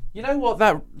great? You know what?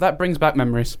 That brings back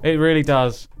memories. It really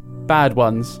does. Bad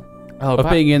ones. Of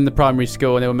being in the primary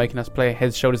school and they were making us play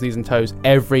heads, shoulders, knees and toes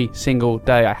every single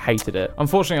day. I hated it.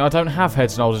 Unfortunately, I don't have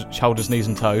heads and shoulders, knees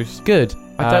and toes. Good.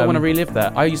 I don't want to relive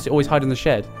that. I used to always hide in the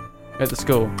shed at the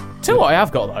school. Tell you what I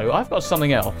have got, though. I've got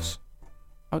something else.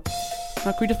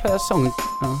 Can we just play that song?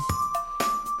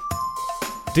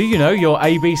 Do you know your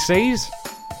ABCs?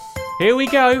 Here we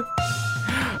go.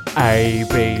 A,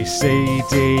 B, C,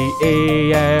 D,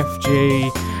 E, F,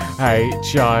 G,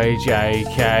 H, I, J,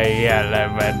 K, L,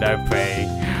 M, N, O,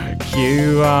 P,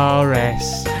 Q, R,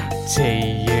 S, T,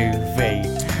 U,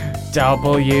 V,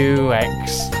 W,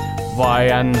 X, Y,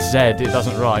 and Z. It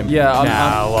doesn't rhyme. Yeah,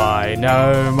 now I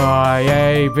know my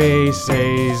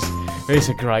ABCs. It's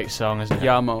a great song, isn't it?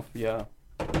 Yeah, I'm off. Yeah.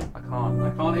 I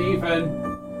can't even.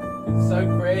 It's so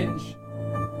cringe.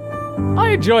 I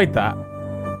enjoyed that.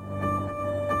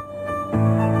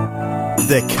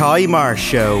 The Kai Marsh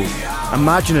Show.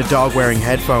 Imagine a dog wearing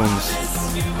headphones.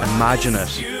 Imagine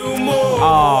it.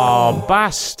 Oh,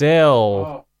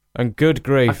 Bastille. And good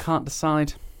grief. I can't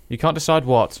decide. You can't decide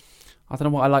what? I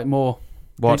don't know what I like more.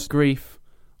 What? Good grief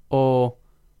or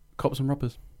Cops and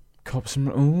Robbers. Cops and...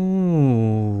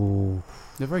 Ooh.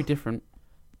 They're very different.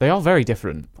 They are very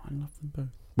different. But I love them both.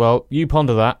 Well, you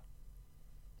ponder that.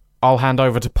 I'll hand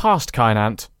over to past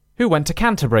Kynant, who went to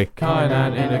Canterbury.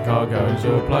 Kynant in a car goes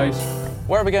to a place.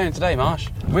 Where are we going today, Marsh?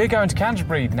 We're going to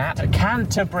Canterbury, Nat.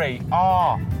 Canterbury.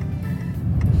 Ah.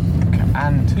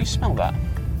 And Do you smell that?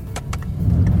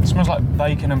 it smells like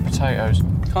bacon and potatoes.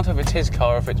 I can't tell if it's his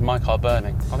car or if it's my car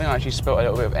burning. I think I actually spilt a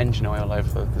little bit of engine oil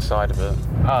over the side of it.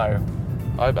 Oh.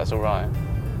 I hope that's all right.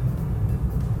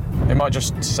 It might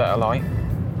just set a light.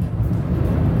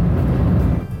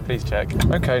 Please check.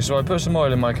 Okay, so I put some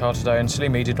oil in my car today and silly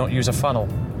me did not use a funnel.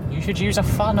 You should use a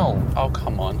funnel. Oh,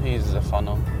 come on. Who uses a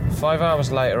funnel? 5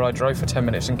 hours later, I drove for 10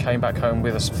 minutes and came back home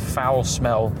with a foul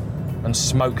smell and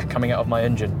smoke coming out of my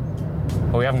engine.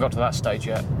 Well, we haven't got to that stage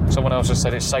yet. Someone else has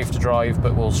said it's safe to drive,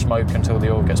 but we'll smoke until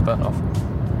the oil gets burnt off.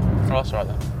 Well, that's all right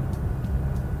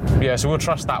then. Yeah, so we'll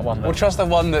trust that one then. We'll trust the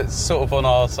one that's sort of on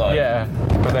our side. Yeah,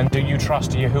 but then do you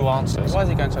trust who answers? Why is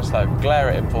he going so slow? Glare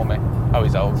at him for me. Oh,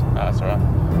 he's old. Oh, that's all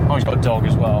right. Oh, he's got a dog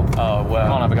as well. Oh, well.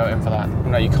 Can't have a go at him for that.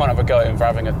 No, you can't have a go at him for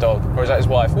having a dog. Or is that his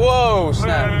wife? Whoa,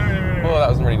 snap. Oh, that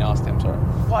was really nasty, I'm sorry.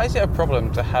 Why is it a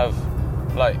problem to have,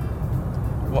 like,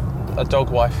 what, a dog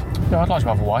wife? Yeah, I'd like to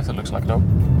have a wife that looks like a dog.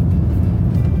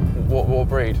 What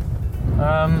breed? I'd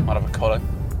I'd have a collie.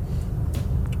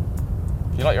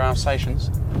 Do you like your Alsatians?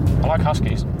 I like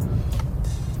huskies.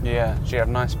 Yeah, do you have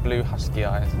nice blue husky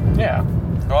eyes? Yeah.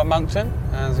 All right, Monkton,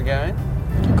 how's it going?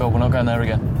 God, we're not going there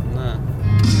again. No.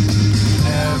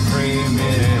 Every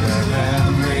minute of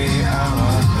every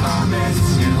hour, I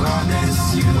miss you, I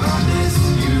miss you, I miss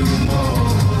you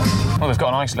more. Well, they've got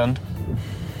an Iceland.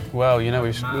 Well, you know,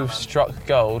 we've struck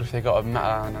gold if they got a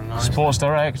nice Sports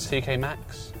Direct. TK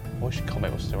Maxx. I wish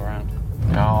Comet was still around.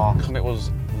 Oh. Comet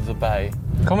was the bay.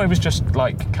 Comet was just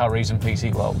like Curry's and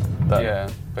PC World. But Yeah,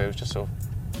 but it was just sort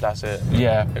of, that's it.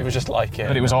 Yeah. It was just like it.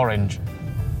 But it was orange.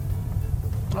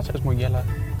 I thought it was more yellow.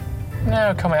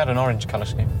 No, Comet had an orange colour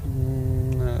scheme.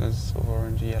 No, it was sort of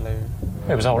orange, yellow.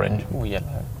 It was orange. More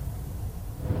yellow.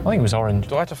 I think it was orange.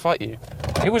 Do I have to fight you?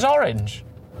 It was orange.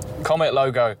 Comet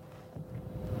logo.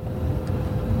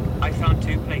 I found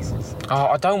 2 places. Oh,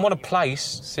 I don't want a place.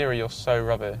 Siri, you're so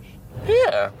rubbish.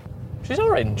 Yeah. She's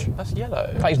orange. That's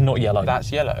yellow. That is not yellow.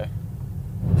 That's yellow.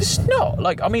 It's not.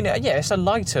 Like, I mean, yeah, it's a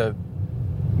lighter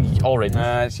orange.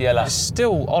 It's yellow. It's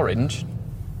still orange.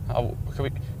 Oh,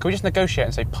 can we just negotiate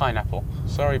and say pineapple?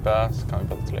 Sorry, Buzz. Can't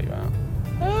be bothered to let you out.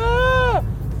 Ah!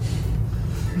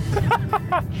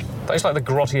 That is like the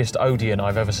grottiest Odeon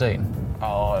I've ever seen.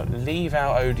 Oh, leave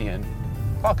out Odeon.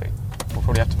 Parking. We'll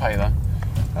probably have to pay though.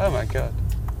 Oh my god.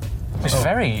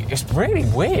 It's really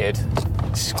weird.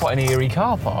 This is quite an eerie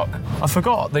car park. I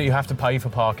forgot that you have to pay for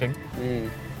parking.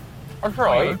 That's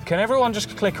right. Can everyone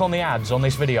just click on the ads on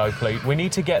this video, please? We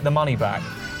need to get the money back.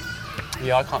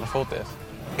 Yeah, I can't afford this.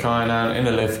 Kainan in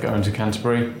a lift going to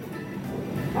Canterbury.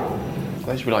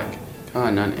 They should be like,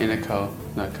 Kainan in a car.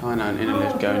 No, Kainan in a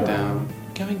lift going down.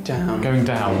 Going down. Going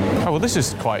down. Oh, well, this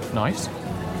is quite nice.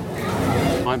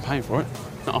 I'm paying for it.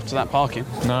 Not after that parking.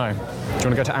 No. Do you want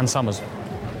to go to Ann Summers?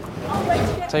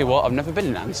 Tell you what, I've never been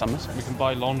in Ann Summers. We can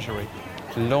buy lingerie.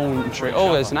 Laundry.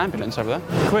 Oh, there's an ambulance over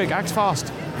there. Quick, act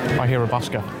fast. I hear a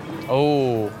busker.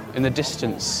 Oh, in the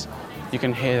distance, you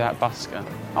can hear that busker.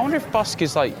 I wonder if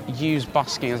buskers like use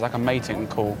busking as like a mating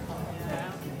call.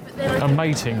 A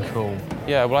mating call.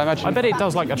 Yeah, well, I imagine. I bet it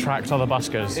does like attract other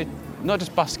buskers. Not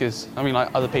just buskers. I mean, like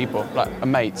other people, like a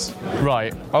mates.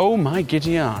 Right. Oh my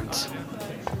giddy aunt!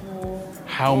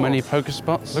 How many poker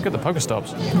spots? Look at the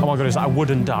Pokestops. Oh my god, is that a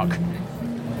wooden duck?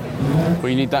 Well,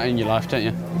 you need that in your life, don't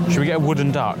you? Should we get a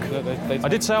wooden duck? I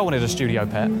did say I wanted a studio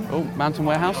pet. Oh, Mountain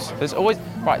Warehouse. There's always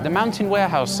right. The Mountain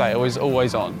Warehouse sale is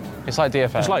always on. It's like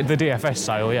DFS. It's like the DFS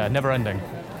sale, yeah, never ending.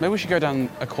 Maybe we should go down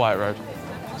a quiet road.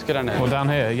 Let's go down there. Well, down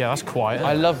here, yeah, that's quiet.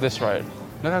 I love this road.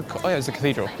 Look how. Oh yeah, it's the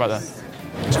cathedral right there.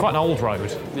 It's quite an old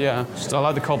road. Yeah. I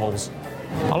like the cobbles.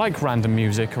 I like random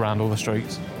music around all the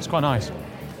streets. It's quite nice.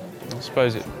 I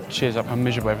suppose it cheers up how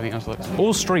miserable everything else looks.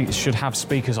 All streets should have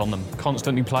speakers on them,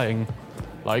 constantly playing,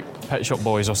 like, Pet Shop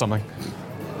Boys or something.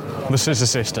 The Scissor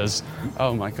Sisters.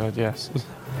 Oh my god, yes.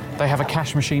 They have a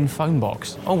cash machine phone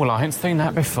box. Oh, well, I hadn't seen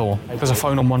that before. There's a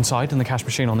phone on one side and the cash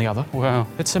machine on the other. Wow.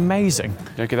 It's amazing.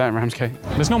 Don't get that in Ramsgate.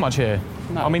 There's not much here.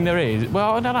 No. I mean, there is.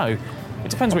 Well, I don't know. It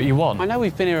depends what you want. I know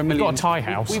we've been here a million. got a Thai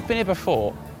house. We've been here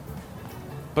before.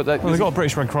 But Well, they've got a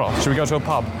British Red Cross. Should we go to a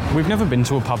pub? We've never been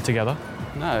to a pub together.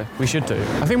 No. We should do.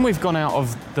 I think we've gone out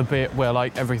of the bit where,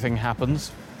 like, everything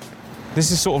happens. This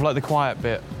is sort of like the quiet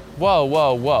bit. Whoa,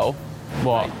 whoa, whoa.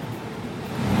 What?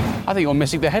 I think you're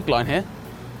missing the headline here.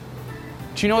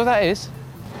 Do you know what that is?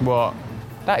 What?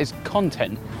 That is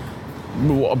content.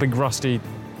 What a big rusty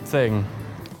thing.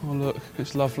 Oh look,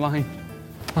 it's Love Line.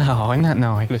 Oh, isn't that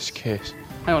nice? Let's kiss.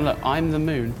 Hang on, look, I'm the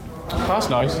moon. That's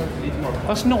nice.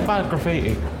 That's not bad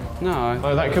graffiti. No.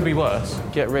 Oh, that could be worse.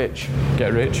 Get rich.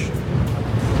 Get rich.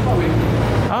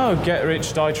 Oh, get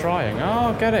rich, die trying.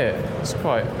 Oh, get it. It's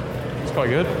quite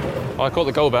good. Oh, I caught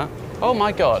the goal bat. Oh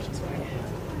my god.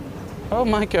 Oh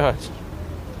my god.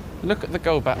 Look at the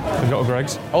goal bat. We've got a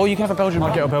Greg's. Oh, you can have a Belgian Might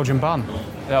bun. get a Belgian bun.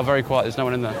 They are very quiet, there's no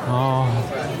one in there. Oh,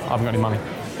 I haven't got any money.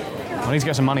 I need to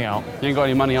get some money out. You ain't got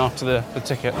any money after the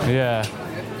ticket. Yeah.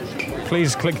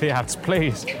 Please click the ads,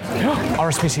 please.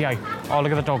 RSPCA. Oh,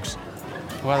 look at the dogs.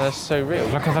 Wow, they're so real.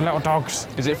 Look at the little dogs.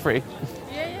 Is it free?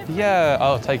 Yeah.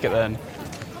 I'll take it then.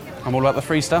 I'm all about the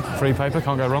free stuff. Free paper,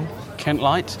 can't go wrong. Kent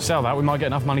Light. Sell that, we might get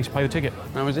enough money to pay the ticket.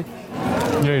 How is he?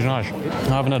 Yeah, he's nice.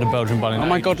 I haven't had a Belgian bunny. Oh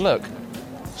my God, look.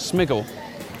 Smiggle.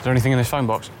 Is there anything in this phone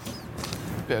box?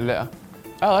 Bit of litter.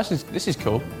 Oh, this is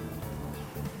cool.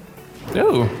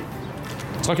 Ooh.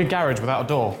 It's like a garage without a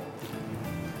door.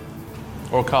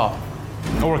 Or a car.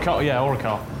 Or a car, yeah, or a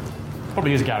car.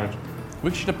 Probably is a garage. We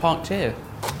should have parked here.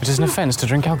 It is an offence to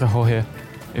drink alcohol here,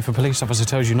 if a police officer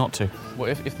tells you not to. What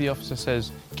if the officer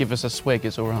says, give us a swig,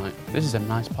 it's all right? This is a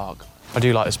nice park. I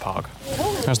do like this park.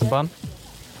 How's the bun?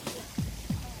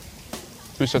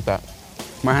 Who said that?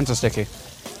 My hands are sticky.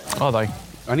 Are they?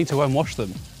 I need to go and wash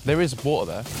them. There is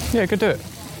water there. Yeah, go do it.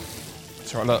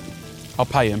 It's all right, look. I'll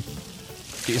pay him.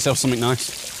 Get yourself something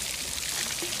nice.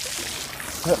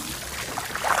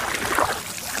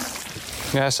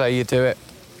 Yeah, so you do it.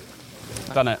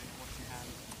 Done it.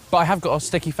 But I have got a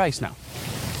sticky face now.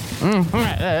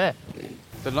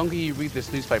 The longer you read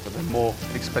this newspaper, the more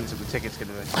expensive the ticket's going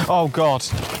to be. Oh, God.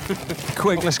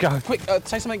 Quick, let's go. Quick,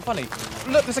 say something funny.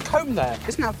 Look, there's a comb there.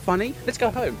 Isn't that funny? Let's go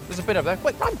home. There's a bit over there.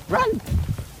 Quick, run, run!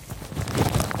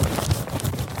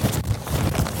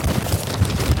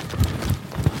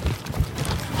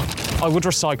 I would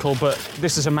recycle, but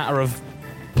this is a matter of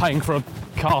paying for a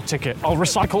car ticket. I'll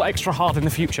recycle extra hard in the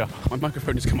future. My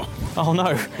microphone has come off. Oh,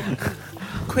 no.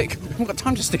 Quick, we haven't got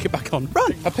time to stick it back on.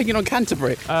 Run! Opinion on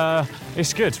Canterbury.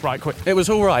 It's good. Right, quick. It was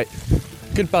all right.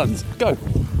 Good buns. Go.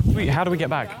 Wait, how do we get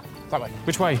back? That way.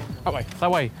 Which way? That way. That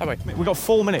way? That way. We've got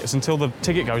 4 minutes until the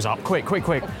ticket goes up. Quick, quick,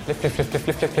 quick.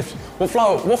 Lift. What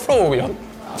floor are we on?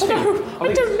 I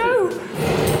don't know.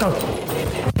 Go.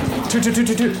 Two.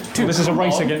 This is a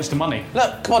race against the money.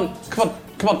 Look, come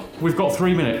on. We've got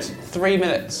 3 minutes. 3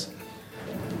 minutes.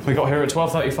 We got here at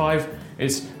 12:35.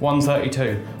 It's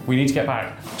 1:32. We need to get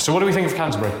back. So what do we think of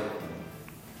Canterbury?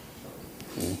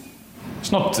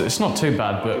 It's not too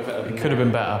bad, but it could have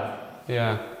been better.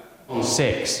 Yeah.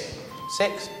 6.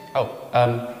 6? Oh,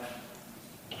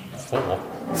 4.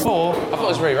 4. I thought it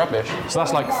was really rubbish. So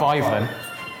that's like 5 then.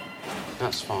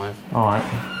 That's 5. All right.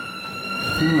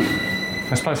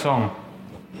 Let's play a song.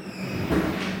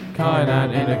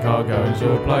 Kind in a car going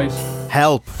to a place.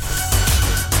 Help.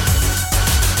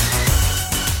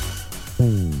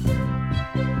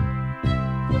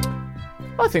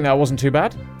 I think that wasn't too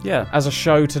bad. Yeah. As a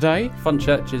show today. Fun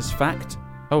Church's fact.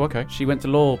 Oh, okay. She went to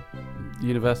law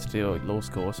university or law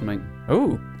school or something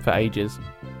Ooh. for ages.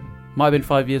 Might have been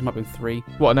 5 years, might have been 3.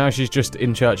 What, now she's just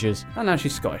in churches? And now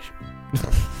she's Scottish.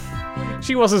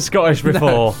 She wasn't Scottish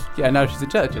before. No. Yeah, now she's in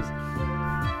churches.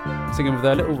 Singing with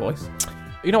her little voice.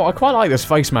 You know, I quite like this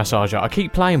face massager. I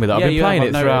keep playing with it. I've been playing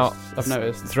it I've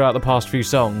noticed. throughout the past few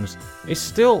songs. It's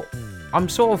still... I'm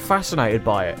sort of fascinated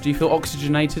by it. Do you feel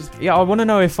oxygenated? Yeah, I want to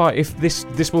know if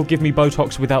this will give me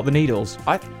Botox without the needles.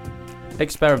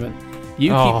 Experiment.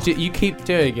 You keep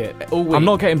doing it all week. I'm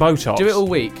not getting Botox. Do it all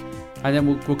week, and then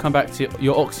we'll come back to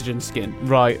your oxygen skin.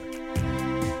 Right.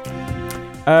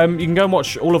 You can go and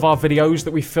watch all of our videos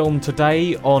that we filmed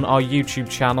today on our YouTube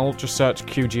channel. Just search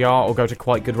QGR or go to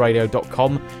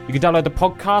quitegoodradio.com. You can download the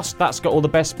podcast. That's got all the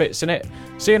best bits in it.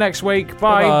 See you next week.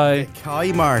 Bye. Bye. The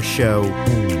Kymar Show.